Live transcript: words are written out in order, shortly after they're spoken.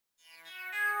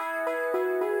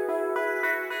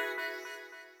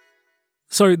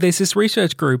So there's this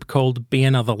research group called Be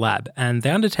Another Lab, and they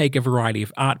undertake a variety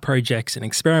of art projects and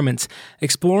experiments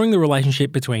exploring the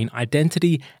relationship between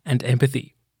identity and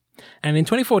empathy. And in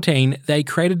 2014, they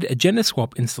created a gender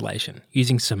swap installation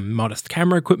using some modest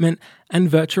camera equipment and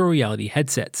virtual reality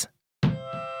headsets.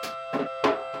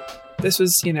 This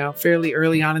was, fairly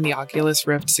early on in the Oculus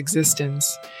Rift's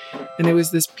existence. And it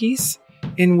was this piece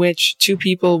in which two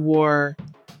people wore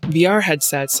VR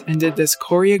headsets and did this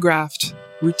choreographed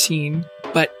routine,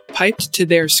 but piped to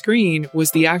their screen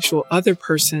was the actual other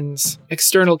person's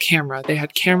external camera. They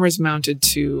had cameras mounted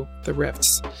to the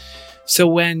Rifts. So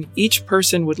when each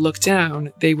person would look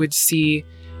down, they would see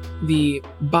the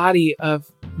body of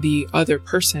the other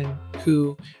person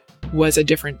who was a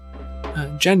different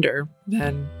gender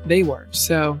than they were.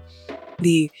 So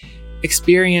the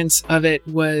experience of it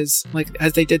was like,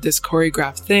 as they did this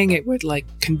choreographed thing, it would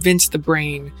convince the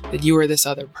brain that you were this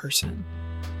other person.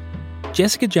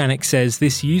 Jessica Janik says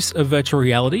this use of virtual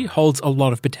reality holds a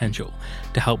lot of potential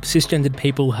to help cisgendered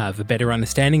people have a better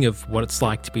understanding of what it's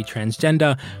like to be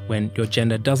transgender when your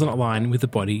gender doesn't align with the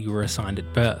body you were assigned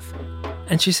at birth.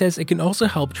 And she says it can also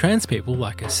help trans people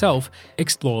like herself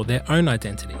explore their own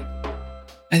identity.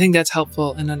 I think that's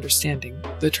helpful in understanding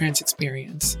the trans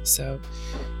experience. So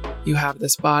you have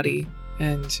this body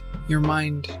and your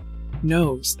mind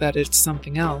knows that it's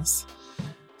something else.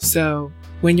 So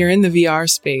when you're in the VR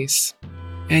space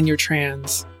and you're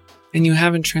trans and you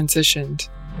haven't transitioned,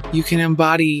 you can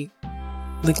embody,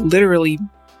 literally,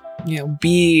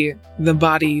 be the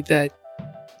body that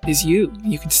is you.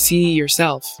 You can see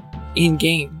yourself in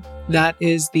game. That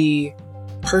is the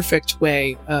perfect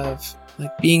way of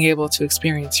being able to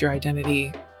experience your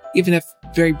identity, even if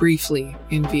very briefly,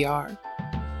 in VR.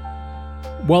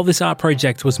 While this art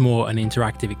project was more an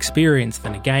interactive experience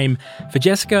than a game, for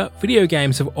Jessica, video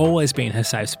games have always been her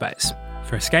safe space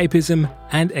for escapism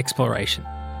and exploration.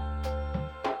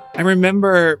 I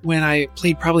remember when I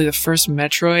played probably the first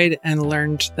Metroid and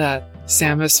learned that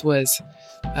Samus was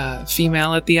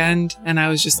female at the end, and I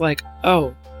was just like,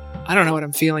 oh, I don't know what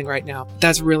I'm feeling right now.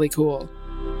 That's really cool.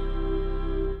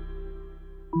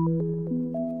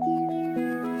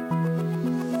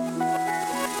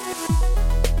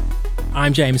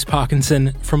 I'm James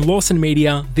Parkinson. From Lawson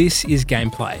Media, this is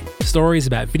Gameplay, stories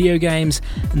about video games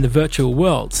and the virtual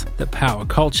worlds that power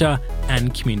culture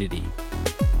and community.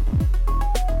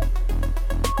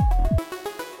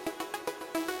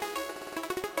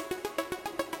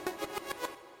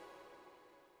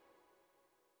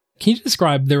 Can you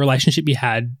describe the relationship you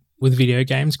had with video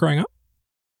games growing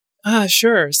up?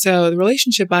 Sure. So the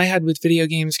relationship I had with video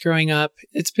games growing up,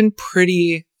 it's been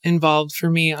pretty involved for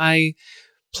me. I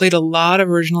played a lot of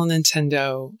original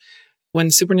Nintendo.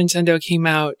 When Super Nintendo came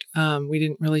out, we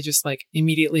didn't really just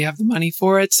immediately have the money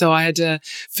for it. So I had to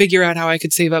figure out how I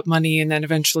could save up money and then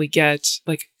eventually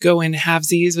go in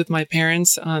halvesies with my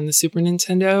parents on the Super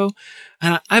Nintendo.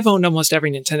 And I've owned almost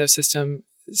every Nintendo system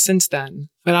since then,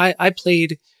 but I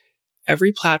played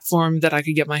every platform that I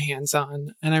could get my hands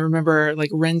on. And I remember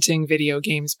renting video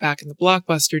games back in the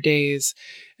Blockbuster days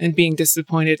and being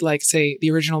disappointed, say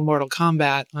the original Mortal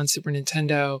Kombat on Super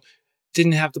Nintendo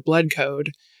didn't have the blood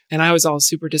code. And I was all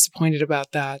super disappointed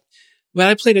about that. But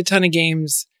I played a ton of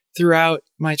games throughout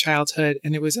my childhood,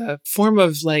 and it was a form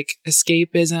of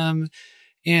escapism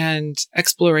and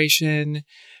exploration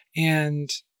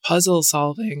and puzzle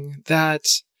solving that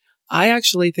I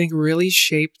actually think really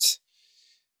shaped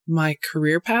my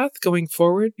career path going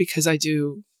forward, because I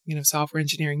do, software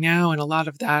engineering now. And a lot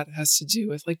of that has to do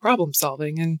with problem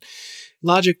solving and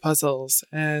logic puzzles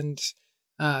and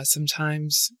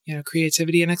sometimes,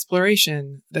 creativity and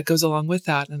exploration that goes along with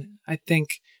that. And I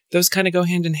think those kind of go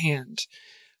hand in hand.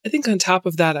 I think on top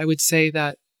of that, I would say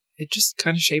that it just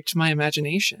kind of shaped my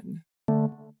imagination.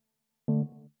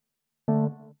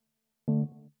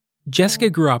 Jessica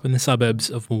grew up in the suburbs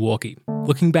of Milwaukee.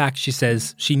 Looking back, she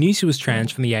says she knew she was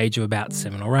trans from the age of about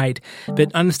 7 or 8,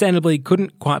 but understandably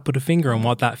couldn't quite put a finger on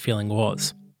what that feeling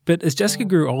was. But as Jessica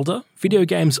grew older, video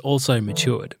games also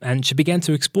matured, and she began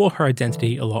to explore her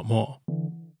identity a lot more.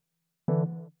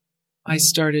 I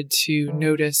started to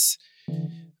notice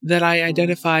that I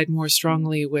identified more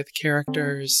strongly with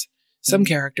some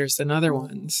characters than other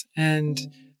ones. And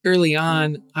early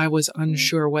on, I was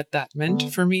unsure what that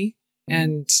meant for me.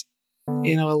 And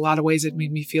a lot of ways it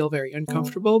made me feel very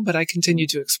uncomfortable, but I continued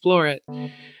to explore it,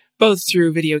 both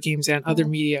through video games and other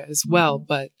media as well.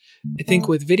 But I think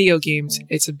with video games,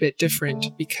 it's a bit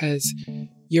different because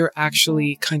you're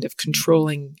actually kind of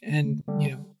controlling and,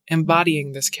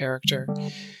 embodying this character.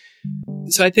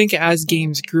 So I think as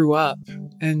games grew up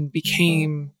and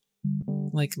became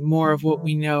more of what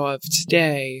we know of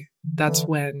today, that's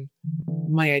when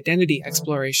my identity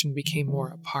exploration became more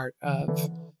a part of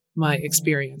my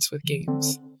experience with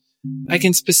games. I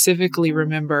can specifically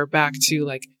remember back to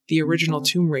like the original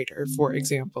Tomb Raider, for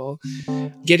example.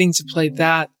 Getting to play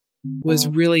that was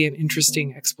really an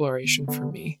interesting exploration for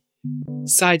me,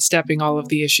 sidestepping all of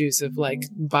the issues of like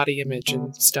body image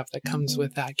and stuff that comes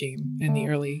with that game in the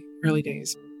early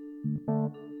days.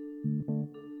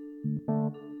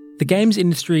 The games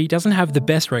industry doesn't have the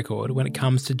best record when it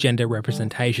comes to gender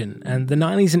representation, and the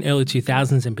 90s and early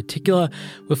 2000s in particular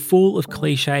were full of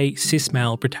cliché cis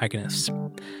male protagonists.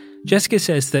 Jessica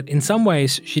says that in some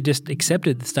ways she just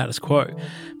accepted the status quo,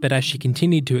 but as she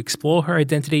continued to explore her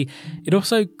identity, it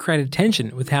also created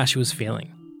tension with how she was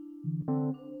feeling.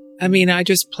 I mean, I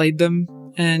just played them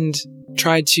and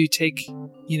tried to take,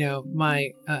 my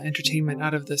entertainment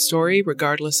out of the story,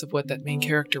 regardless of what that main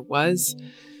character was.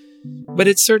 But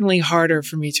it's certainly harder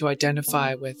for me to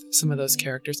identify with some of those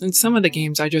characters. And some of the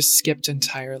games I just skipped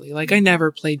entirely. Like I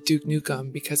never played Duke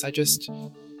Nukem because I just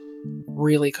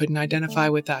really couldn't identify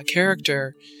with that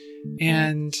character.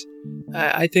 And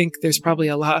I think there's probably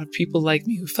a lot of people like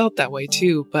me who felt that way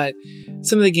too. But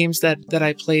some of the games that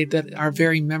I played that are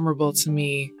very memorable to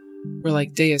me were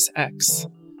like Deus Ex,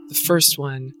 the first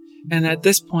one. And at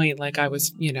this point, like I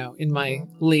was, in my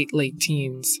late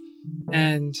teens.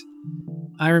 And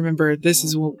I remember this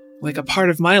is like a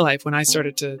part of my life when I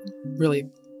started to really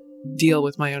deal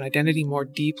with my own identity more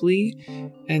deeply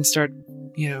and start,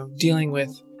 dealing with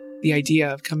the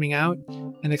idea of coming out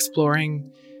and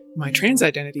exploring my trans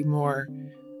identity more.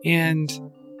 And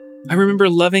I remember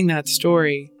loving that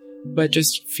story, but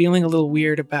just feeling a little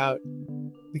weird about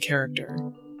the character.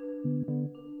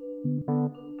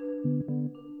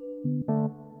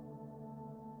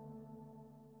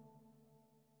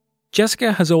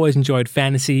 Jessica has always enjoyed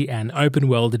fantasy and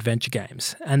open-world adventure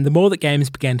games, and the more that games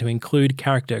began to include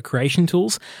character creation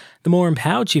tools, the more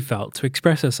empowered she felt to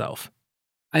express herself.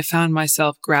 I found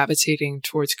myself gravitating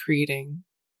towards creating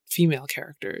female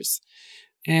characters,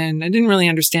 and I didn't really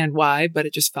understand why, but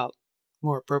it just felt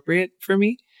more appropriate for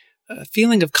me. A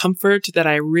feeling of comfort that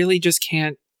I really just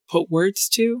can't put words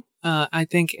to. I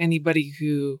think anybody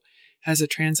who has a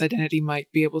trans identity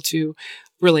might be able to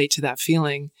relate to that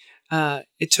feeling.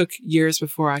 It took years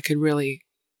before I could really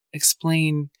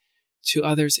explain to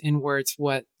others in words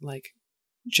what like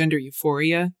gender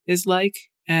euphoria is like.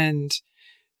 And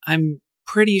I'm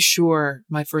pretty sure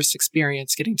my first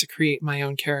experience getting to create my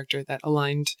own character that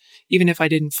aligned, even if I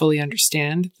didn't fully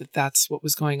understand that that's what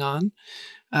was going on,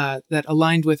 that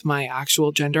aligned with my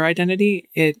actual gender identity,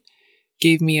 it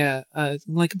gave me a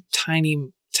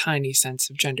tiny sense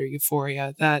of gender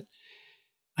euphoria that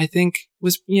I think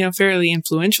was, fairly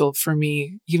influential for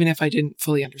me, even if I didn't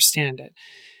fully understand it.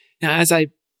 Now, as I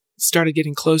started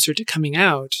getting closer to coming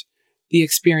out, the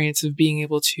experience of being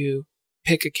able to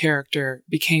pick a character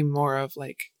became more of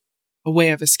like a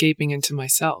way of escaping into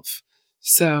myself.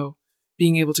 So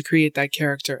being able to create that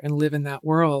character and live in that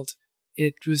world,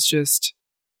 it was just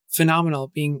phenomenal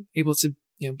being able to,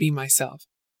 be myself.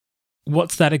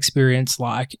 What's that experience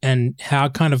like, and how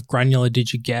kind of granular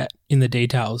did you get in the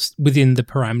details within the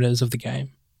parameters of the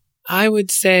game? I would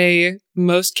say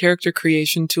most character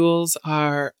creation tools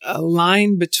are a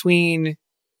line between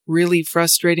really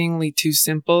frustratingly too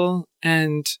simple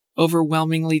and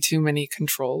overwhelmingly too many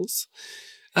controls.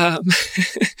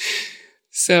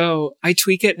 So I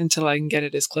tweak it until I can get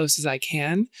it as close as I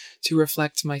can to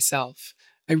reflect myself.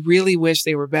 I really wish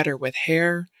they were better with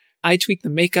hair. I tweak the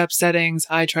makeup settings.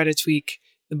 I try to tweak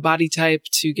the body type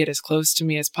to get as close to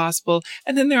me as possible.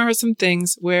 And then there are some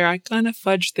things where I kind of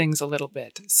fudge things a little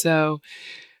bit. So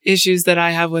issues that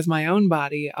I have with my own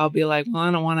body, I'll be like, well,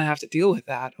 I don't want to have to deal with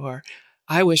that. Or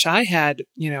I wish I had,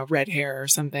 red hair or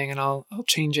something, and I'll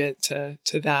change it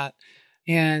to that.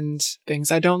 And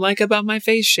things I don't like about my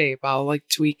face shape, I'll like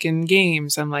tweak in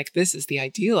games. I'm like, this is the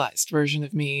idealized version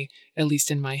of me, at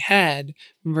least in my head,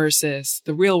 versus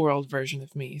the real world version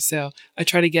of me. So I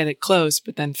try to get it close,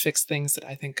 but then fix things that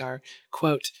I think are,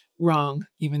 quote, wrong,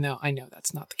 even though I know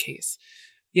that's not the case.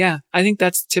 Yeah, I think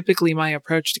that's typically my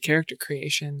approach to character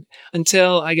creation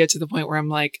until I get to the point where I'm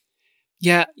like,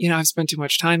 yeah, I've spent too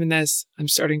much time in this. I'm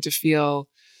starting to feel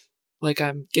like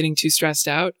I'm getting too stressed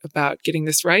out about getting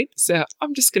this right. So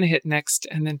I'm just going to hit next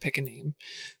and then pick a name.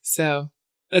 So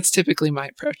that's typically my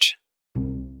approach.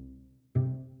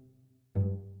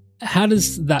 How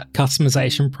does that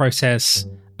customization process,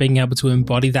 being able to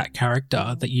embody that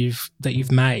character that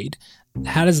you've made,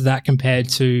 how does that compare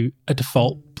to a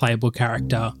default playable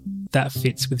character that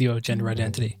fits with your gender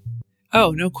identity?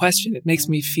 Oh, no question. It makes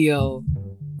me feel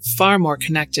far more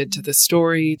connected to the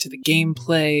story, to the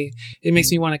gameplay. It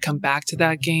makes me want to come back to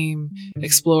that game,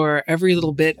 explore every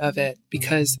little bit of it,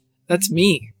 because that's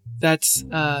me. That's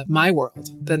my world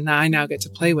that I now get to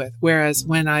play with. Whereas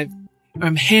when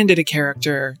I'm handed a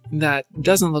character that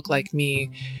doesn't look like me,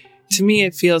 to me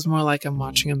it feels more like I'm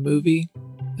watching a movie,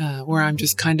 where I'm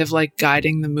just kind of like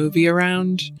guiding the movie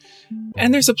around.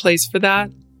 And there's a place for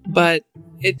that, but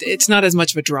it's not as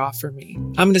much of a draw for me.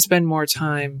 I'm going to spend more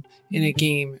time in a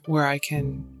game where I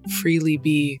can freely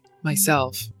be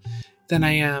myself than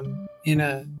I am in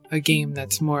a game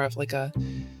that's more of like an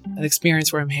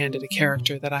experience where I'm handed a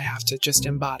character that I have to just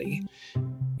embody.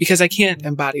 Because I can't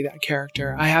embody that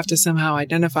character. I have to somehow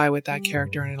identify with that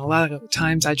character, and a lot of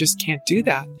times I just can't do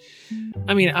that.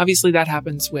 I mean, obviously that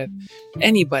happens with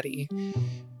anybody,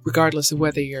 regardless of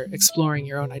whether you're exploring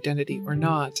your own identity or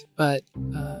not. But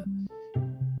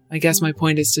I guess my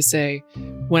point is to say,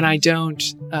 when I don't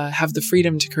have the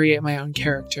freedom to create my own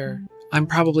character, I'm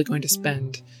probably going to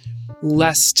spend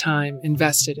less time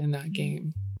invested in that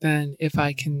game than if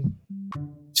I can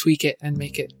tweak it and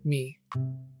make it me.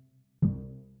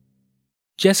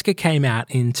 Jessica came out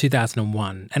in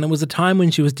 2001, and it was a time when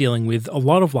she was dealing with a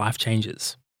lot of life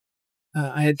changes.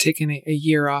 I had taken a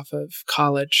year off of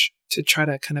college to try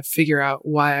to kind of figure out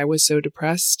why I was so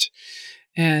depressed.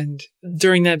 And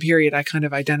during that period, I kind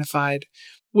of identified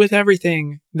with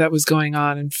everything that was going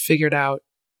on and figured out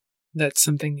that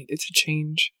something needed to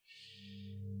change.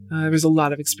 There was a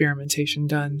lot of experimentation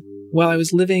done while I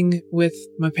was living with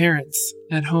my parents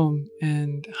at home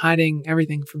and hiding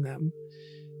everything from them.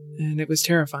 And it was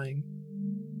terrifying.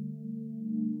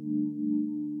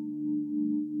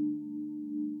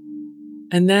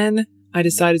 And then I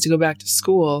decided to go back to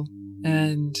school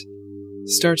and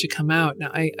start to come out.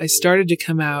 Now, I started to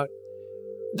come out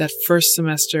that first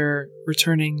semester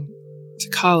returning to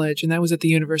college, and that was at the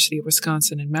University of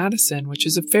Wisconsin in Madison, which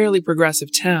is a fairly progressive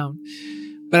town.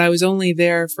 But I was only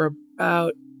there for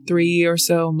about 3 or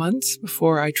so months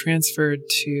before I transferred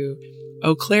to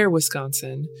Eau Claire,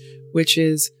 Wisconsin, which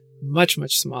is much,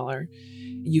 much smaller.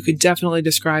 You could definitely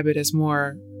describe it as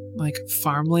more like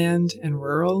farmland and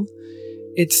rural.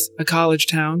 It's a college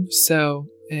town, so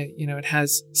it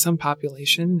has some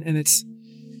population, and it's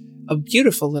a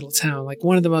beautiful little town, like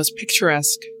one of the most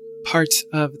picturesque parts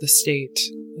of the state,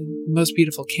 most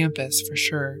beautiful campus for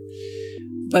sure.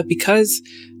 But because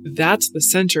that's the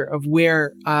center of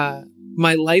where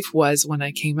my life was when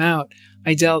I came out,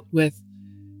 I dealt with,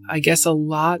 I guess, a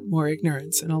lot more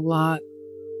ignorance and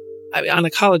on a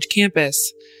college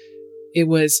campus, it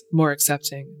was more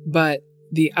accepting, but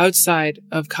the outside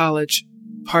of college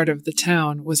part of the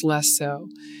town was less so.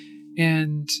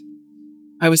 And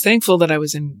I was thankful that I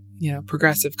was in,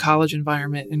 progressive college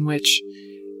environment in which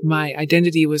my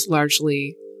identity was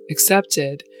largely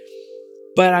accepted.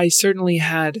 But I certainly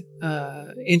had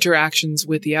interactions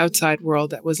with the outside world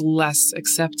that was less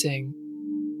accepting.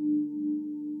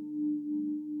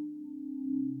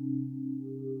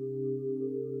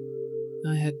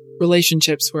 I had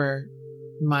relationships where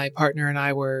my partner and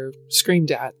I were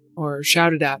screamed at or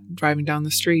shouted at driving down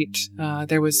the street.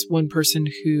 There was one person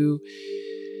who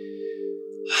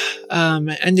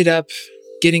ended up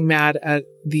getting mad at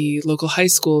the local high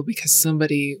school because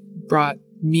somebody brought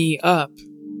me up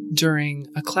during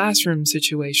a classroom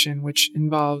situation, which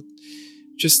involved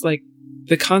just like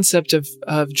the concept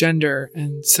of gender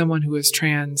and someone who is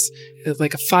trans,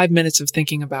 like 5 minutes of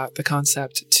thinking about the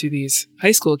concept to these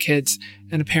high school kids,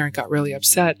 and a parent got really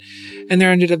upset. And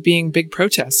there ended up being big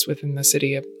protests within the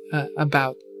city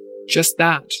about just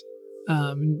that,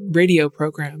 radio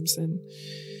programs. And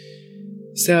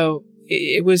so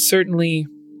it was certainly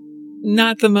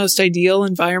not the most ideal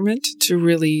environment to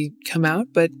really come out,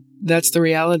 but that's the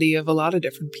reality of a lot of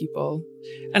different people.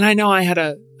 And I know I had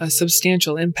a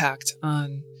substantial impact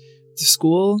on the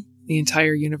school, the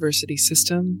entire university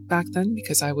system back then,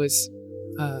 because I was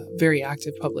a very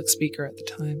active public speaker at the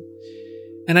time.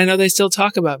 And I know they still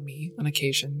talk about me on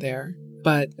occasion there,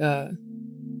 but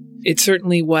it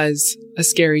certainly was a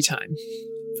scary time,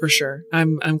 for sure.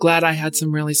 I'm glad I had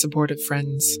some really supportive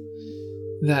friends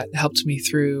that helped me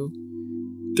through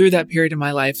that period of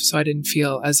my life, so I didn't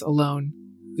feel as alone,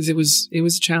 because it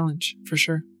was a challenge, for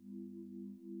sure.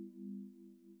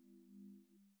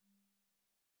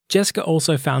 Jessica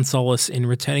also found solace in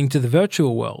returning to the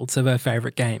virtual worlds of her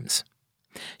favourite games.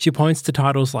 She points to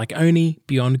titles like Oni,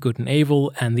 Beyond Good and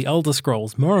Evil, and The Elder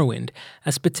Scrolls Morrowind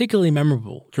as particularly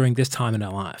memorable during this time in her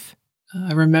life.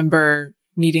 I remember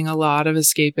needing a lot of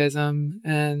escapism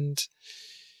and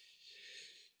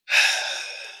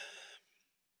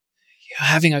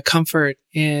having a comfort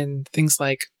in things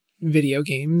like video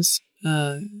games.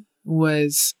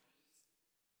 was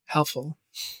helpful.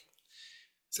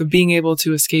 So being able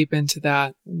to escape into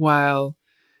that while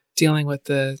dealing with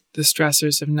the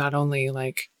stressors of not only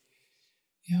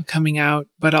coming out,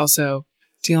 but also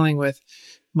dealing with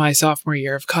my sophomore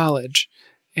year of college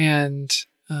and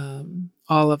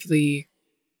all of the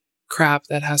crap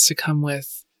that has to come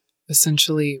with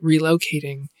essentially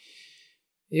relocating.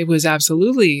 It was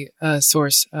absolutely a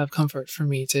source of comfort for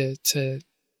me to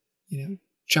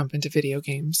jump into video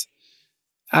games.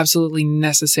 Absolutely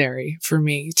necessary for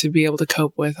me to be able to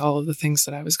cope with all of the things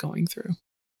that I was going through.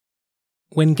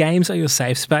 When games are your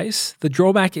safe space, the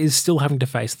drawback is still having to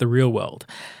face the real world.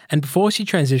 And before she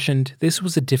transitioned, this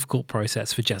was a difficult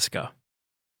process for Jessica.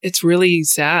 It's really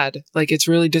sad. It's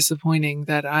really disappointing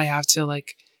that I have to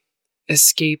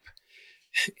escape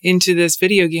into this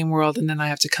video game world and then I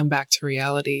have to come back to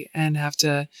reality and have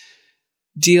to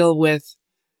deal with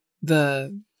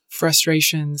the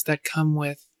frustrations that come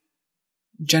with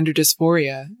gender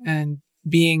dysphoria and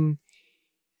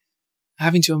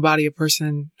having to embody a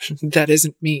person that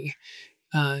isn't me,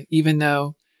 even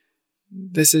though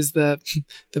this is the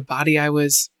body I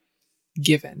was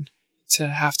given to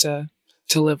have to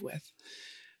live with.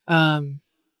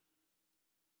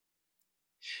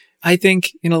 I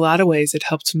think in a lot of ways it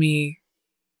helped me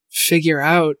figure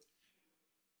out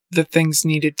the things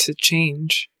needed to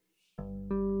change,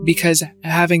 because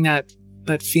having that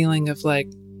feeling of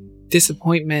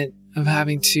disappointment of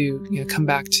having to come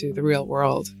back to the real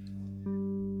world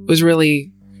was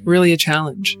really, really a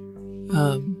challenge.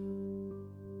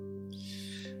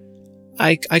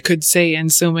 I could say in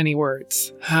so many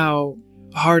words how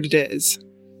hard it is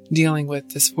dealing with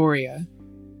dysphoria,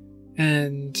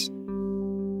 and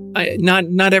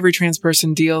not every trans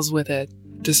person deals with it.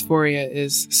 Dysphoria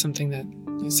is something that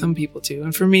some people do,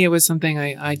 and for me, it was something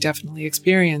I definitely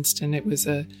experienced, and it was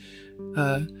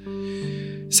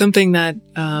something that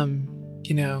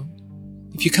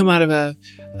if you come out of an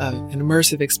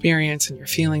immersive experience and you're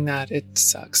feeling that, it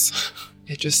sucks.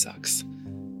 It just sucks.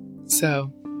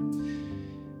 So,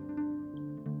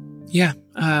 yeah.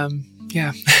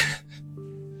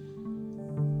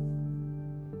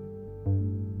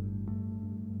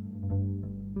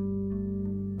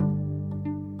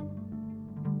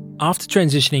 After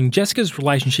transitioning, Jessica's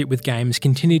relationship with games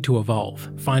continued to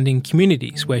evolve, finding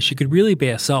communities where she could really be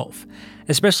herself,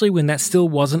 especially when that still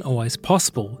wasn't always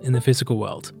possible in the physical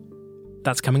world.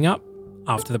 That's coming up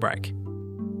after the break.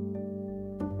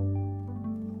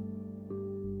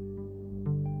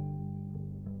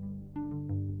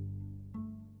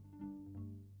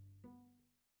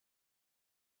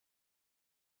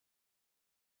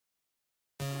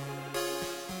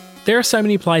 There are so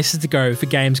many places to go for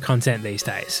games content these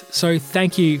days, so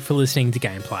thank you for listening to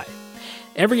Gameplay.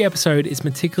 Every episode is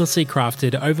meticulously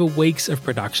crafted over weeks of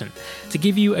production to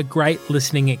give you a great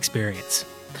listening experience.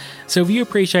 So if you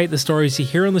appreciate the stories you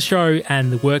hear on the show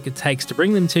and the work it takes to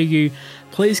bring them to you,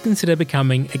 please consider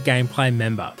becoming a Gameplay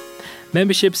member.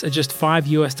 Memberships are just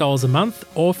 $5 a month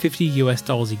or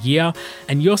 $50 a year,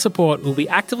 and your support will be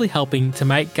actively helping to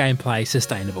make Gameplay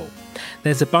sustainable.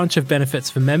 There's a bunch of benefits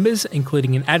for members,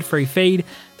 including an ad-free feed,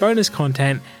 bonus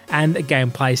content, and a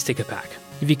Gameplay sticker pack.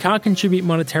 If you can't contribute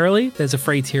monetarily, there's a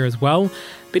free tier as well,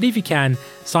 but if you can,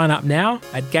 sign up now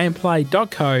at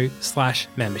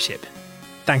gameplay.co/membership.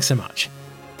 Thanks so much.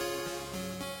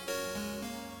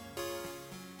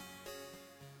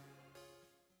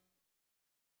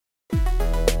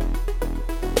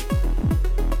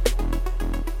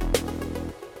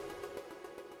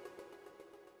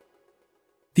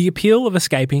 The appeal of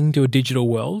escaping to a digital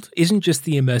world isn't just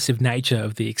the immersive nature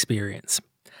of the experience.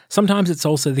 Sometimes it's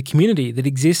also the community that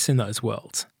exists in those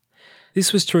worlds.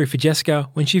 This was true for Jessica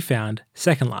when she found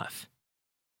Second Life.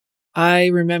 I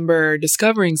remember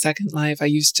discovering Second Life. I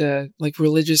used to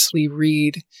religiously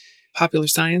read Popular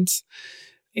Science,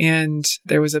 and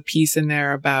there was a piece in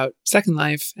there about Second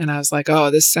Life, and I was like,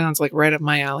 oh, this sounds right up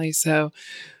my alley. So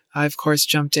I, of course,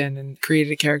 jumped in and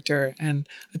created a character, and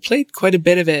I played quite a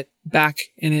bit of it back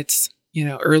in its,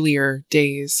 earlier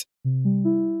days.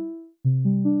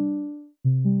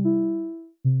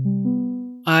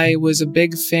 I was a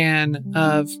big fan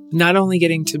of not only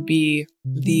getting to be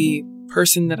the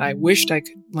person that I wished I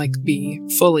could be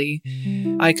fully,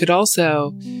 I could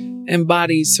also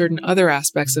embody certain other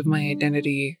aspects of my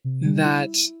identity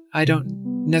that I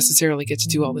don't necessarily get to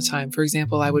do all the time. For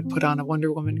example, I would put on a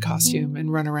Wonder Woman costume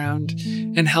and run around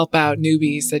and help out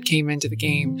newbies that came into the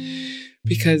game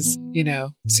because,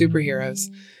 superheroes.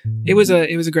 It was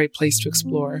a great place to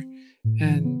explore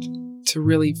and to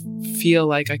really feel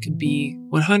like I could be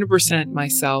 100%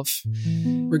 myself,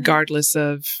 regardless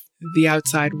of the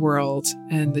outside world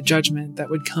and the judgment that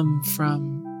would come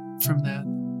from that.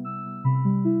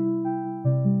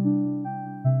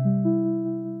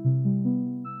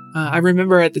 I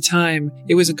remember at the time,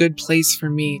 it was a good place for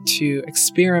me to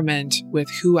experiment with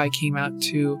who I came out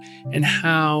to and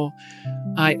how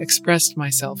I expressed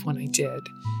myself when I did.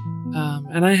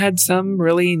 And I had some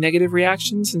really negative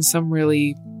reactions and some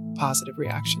really positive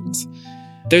reactions.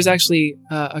 There's actually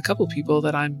a couple people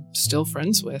that I'm still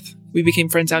friends with. We became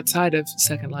friends outside of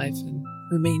Second Life and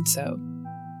remain so.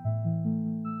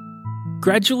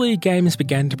 Gradually, games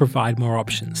began to provide more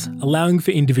options, allowing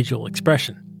for individual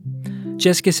expression.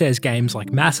 Jessica says games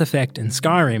like Mass Effect and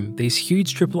Skyrim, these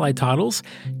huge AAA titles,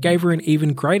 gave her an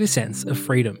even greater sense of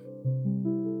freedom.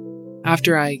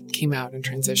 After I came out and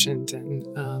transitioned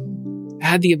and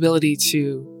had the ability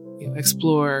to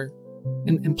explore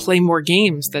and play more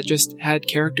games that just had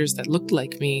characters that looked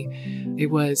like me, it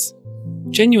was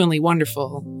genuinely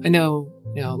wonderful. I know,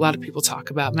 a lot of people talk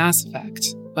about Mass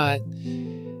Effect, but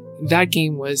that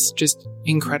game was just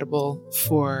incredible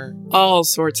for all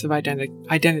sorts of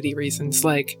identity reasons,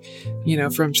 like,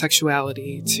 from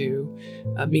sexuality to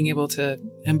being able to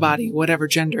embody whatever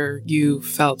gender you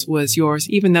felt was yours,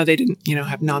 even though they didn't,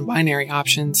 have non-binary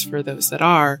options for those that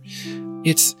are.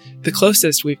 It's the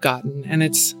closest we've gotten, and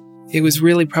it was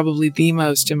really probably the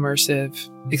most immersive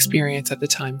experience at the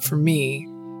time for me,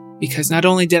 because not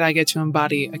only did I get to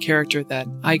embody a character that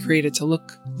I created to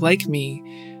look like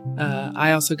me,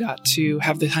 I also got to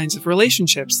have the kinds of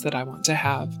relationships that I want to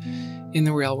have in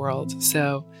the real world.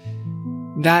 So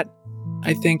that,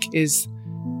 I think, is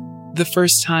the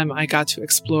first time I got to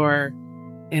explore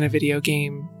in a video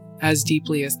game as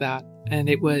deeply as that. And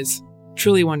it was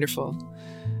truly wonderful.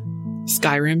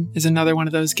 Skyrim is another one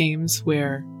of those games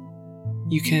where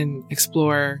you can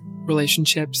explore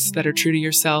relationships that are true to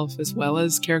yourself as well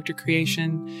as character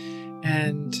creation.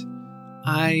 And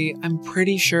I'm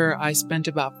pretty sure I spent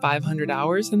about 500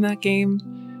 hours in that game,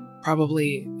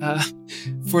 probably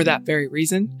for that very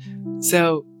reason.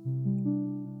 So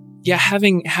yeah,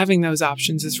 having those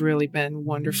options has really been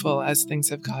wonderful as things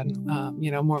have gotten,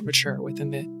 more mature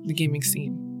within the gaming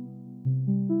scene.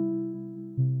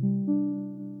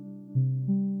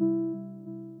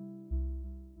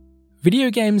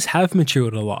 Video games have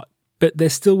matured a lot, but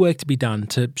there's still work to be done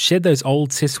to shed those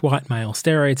old cis-white male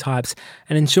stereotypes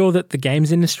and ensure that the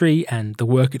games industry and the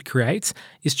work it creates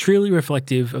is truly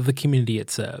reflective of the community it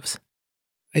serves.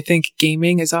 I think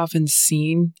gaming is often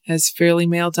seen as fairly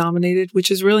male-dominated,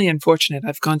 which is really unfortunate.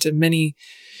 I've gone to many,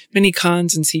 many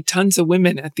cons and see tons of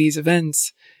women at these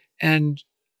events, and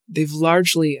they've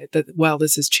largely, while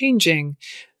this is changing,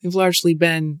 they've largely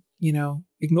been,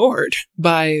 ignored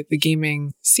by the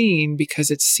gaming scene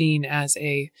because it's seen as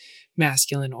a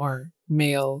masculine or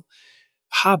male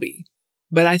hobby.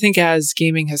 But I think as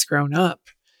gaming has grown up,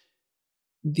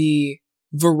 the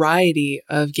variety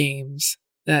of games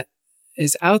that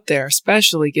is out there,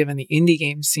 especially given the indie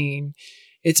game scene,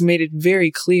 it's made it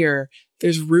very clear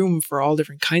there's room for all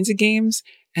different kinds of games.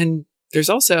 And there's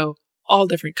also all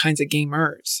different kinds of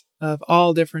gamers of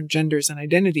all different genders and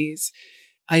identities.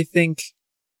 I think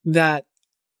that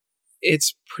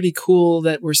it's pretty cool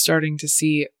that we're starting to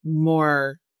see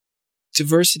more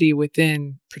diversity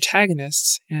within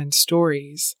protagonists and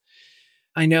stories.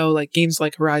 I know games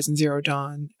like Horizon Zero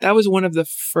Dawn, that was one of the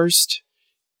first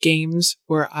games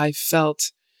where I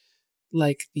felt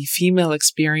like the female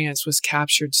experience was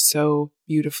captured so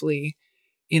beautifully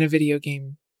in a video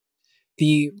game.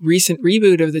 The recent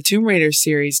reboot of the Tomb Raider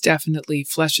series definitely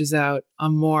fleshes out a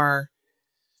more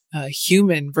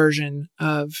human version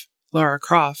of Lara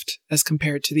Croft as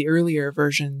compared to the earlier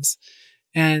versions.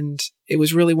 And it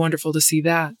was really wonderful to see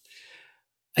that.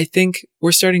 I think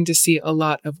we're starting to see a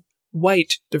lot of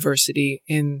white diversity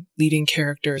in leading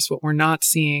characters. What we're not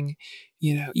seeing,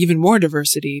 even more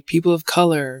diversity, people of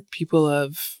color, people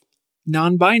of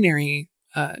non-binary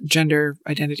gender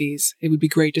identities. It would be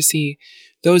great to see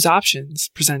those options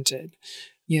presented.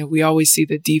 We always see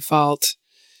the default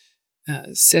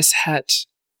cis-het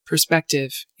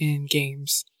perspective in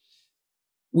games.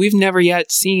 We've never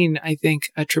yet seen, I think,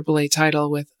 a AAA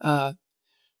title with a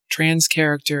trans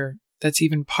character that's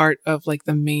even part of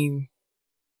the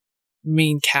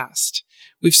main cast.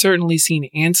 We've certainly seen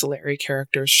ancillary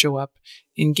characters show up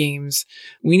in games.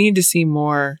 We need to see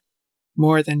more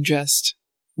than just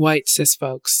white cis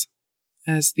folks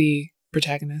as the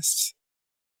protagonists.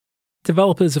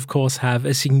 Developers, of course, have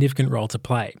a significant role to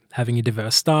play, having a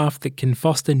diverse staff that can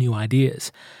foster new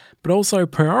ideas, but also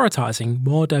prioritizing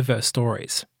more diverse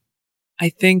stories. I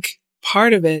think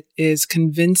part of it is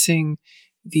convincing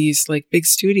these big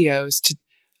studios to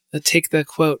take the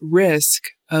quote risk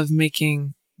of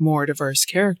making more diverse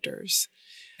characters.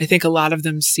 I think a lot of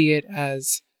them see it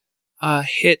as a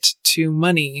hit to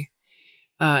money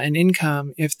and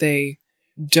income if they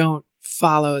don't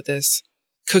follow this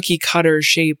cookie cutter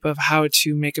shape of how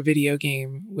to make a video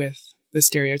game with the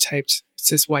stereotyped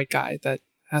cis white guy that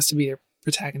has to be their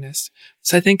protagonist.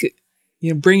 So I think,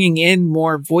 bringing in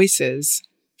more voices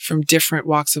from different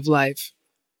walks of life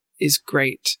is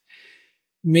great.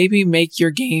 Maybe make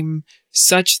your game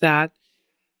such that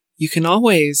you can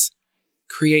always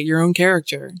create your own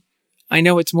character. I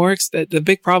know it's the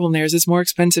big problem there is it's more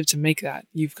expensive to make that.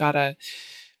 You've got to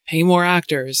pay more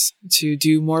actors to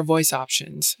do more voice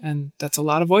options. And that's a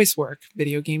lot of voice work.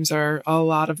 Video games are a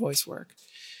lot of voice work.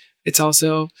 It's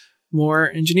also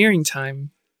more engineering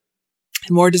time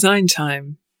and more design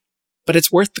time, but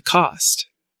it's worth the cost.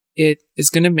 It is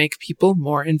going to make people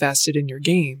more invested in your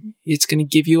game. It's going to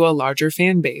give you a larger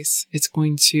fan base. It's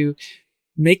going to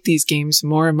make these games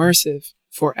more immersive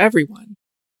for everyone.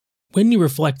 When you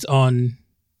reflect on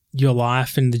your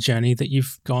life and the journey that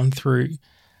you've gone through,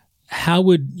 how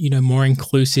would, more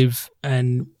inclusive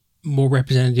and more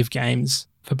representative games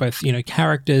for both,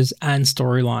 characters and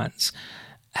storylines,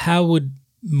 how would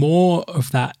more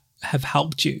of that have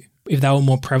helped you if they were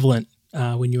more prevalent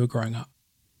when you were growing up?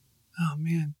 Oh,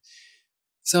 man.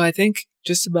 So I think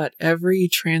just about every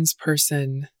trans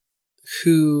person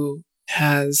who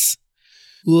has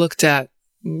looked at,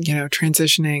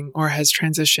 transitioning or has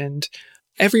transitioned,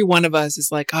 every one of us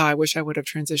is like, I wish I would have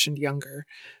transitioned younger.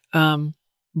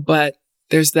 But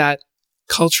there's that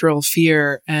cultural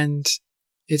fear, and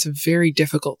it's a very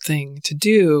difficult thing to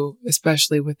do,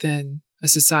 especially within a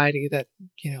society that,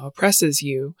 oppresses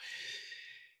you.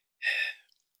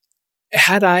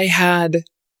 Had I had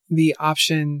the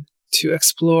option to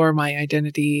explore my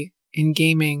identity in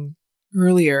gaming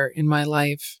earlier in my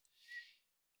life,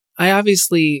 I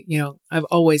obviously, I've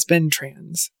always been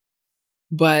trans,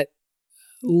 but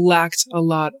lacked a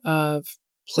lot of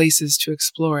places to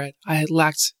explore it. I had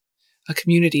lacked a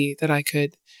community that I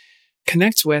could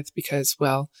connect with because,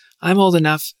 I'm old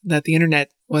enough that the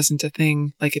internet wasn't a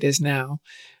thing like it is now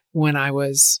when I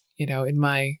was, in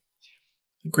my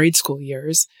grade school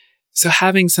years. So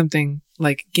having something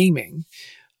like gaming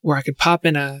where I could pop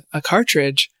in a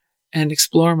cartridge and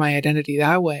explore my identity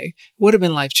that way would have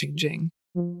been life-changing.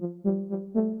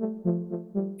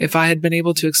 If I had been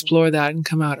able to explore that and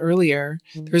come out earlier,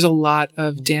 there's a lot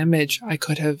of damage I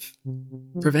could have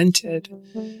prevented.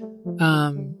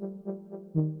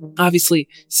 Obviously,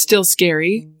 still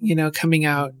scary, coming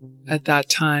out at that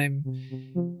time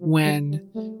when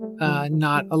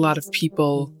not a lot of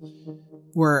people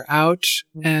were out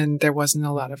and there wasn't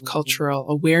a lot of cultural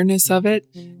awareness of it.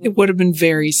 It would have been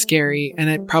very scary, and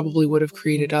it probably would have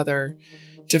created other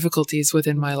difficulties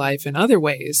within my life in other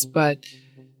ways, but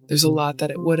there's a lot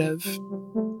that it would have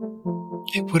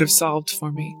solved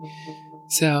for me.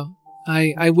 So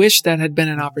I wish that had been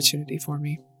an opportunity for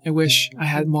me. I wish I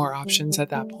had more options at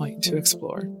that point to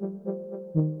explore.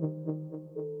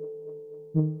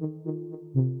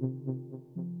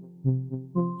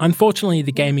 Unfortunately,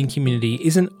 the gaming community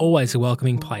isn't always a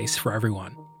welcoming place for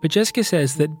everyone. But Jessica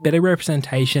says that better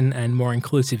representation and more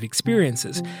inclusive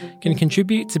experiences can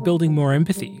contribute to building more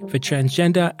empathy for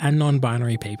transgender and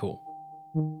non-binary people.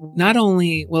 Not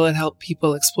only will it help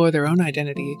people explore their own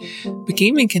identity, but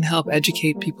gaming can help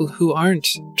educate people who aren't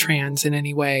trans in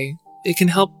any way. It can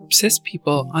help cis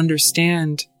people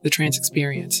understand the trans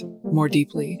experience more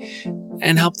deeply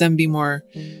and help them be more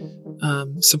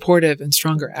supportive and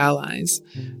stronger allies.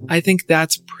 I think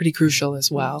that's pretty crucial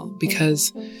as well,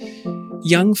 because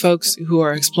young folks who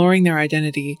are exploring their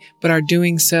identity but are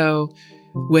doing so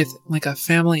with like a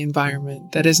family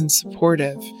environment that isn't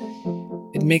supportive,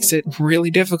 it makes it really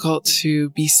difficult to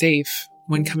be safe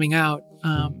when coming out.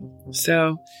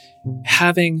 So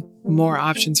having more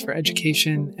options for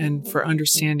education and for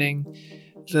understanding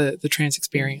the trans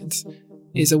experience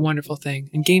is a wonderful thing.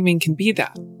 And gaming can be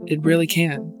that. It really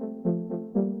can.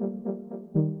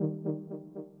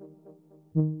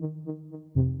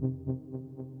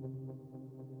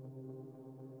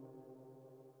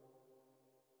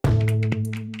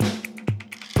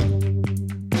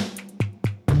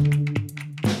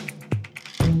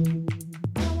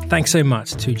 Thanks so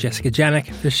much to Jessica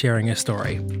Janik for sharing her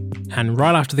story. And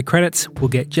right after the credits, we'll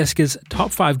get Jessica's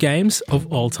top 5 games of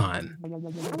all time.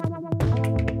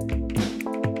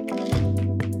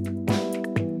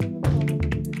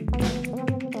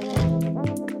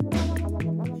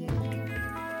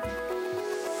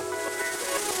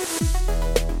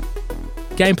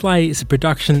 Gameplay is a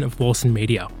production of Lawson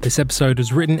Media. This episode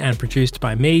was written and produced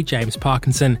by me, James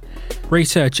Parkinson.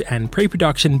 Research and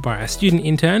pre-production by our student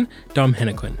intern, Dom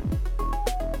Hennequin.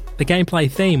 The gameplay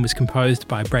theme was composed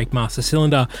by Breakmaster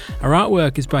Cylinder, our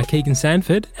artwork is by Keegan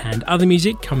Sanford, and other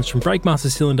music comes from Breakmaster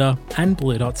Cylinder and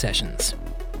Blue Dot Sessions.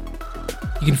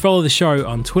 You can follow the show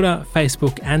on Twitter,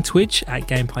 Facebook and Twitch at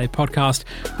Gameplay Podcast.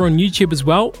 We're on YouTube as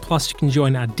well, plus you can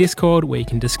join our Discord where you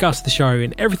can discuss the show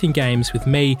and everything games with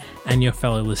me and your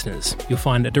fellow listeners. You'll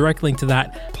find a direct link to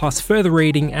that, plus further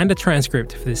reading and a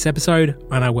transcript for this episode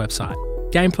on our website,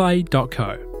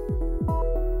 gameplay.co.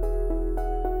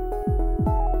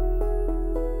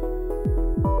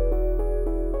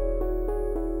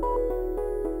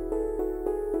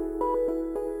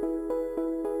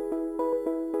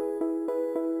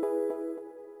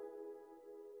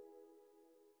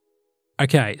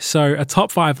 Okay, so a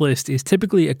top 5 list is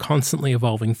typically a constantly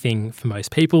evolving thing for most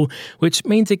people, which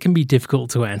means it can be difficult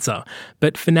to answer.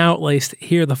 But for now at least,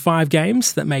 here are the 5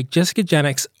 games that make Jessica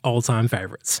Janik's all-time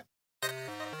favourites.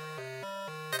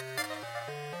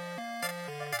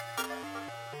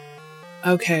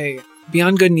 Okay,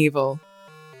 Beyond Good and Evil,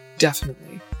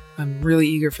 definitely. I'm really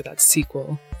eager for that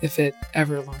sequel, if it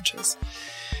ever launches.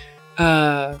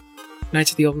 Knights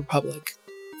of the Old Republic.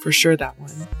 For sure, that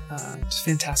one. It's a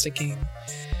fantastic game.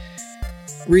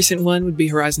 Recent one would be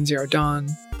Horizon Zero Dawn.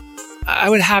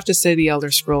 I would have to say The Elder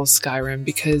Scrolls Skyrim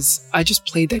because I just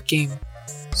played that game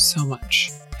so much.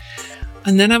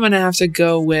 And then I'm going to have to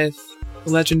go with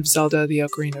The Legend of Zelda: The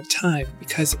Ocarina of Time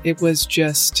because it was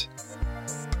just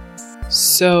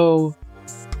so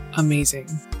amazing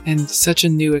and such a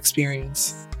new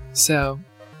experience. So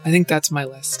I think that's my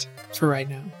list for right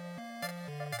now.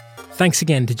 Thanks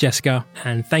again to Jessica,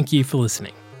 and thank you for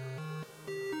listening.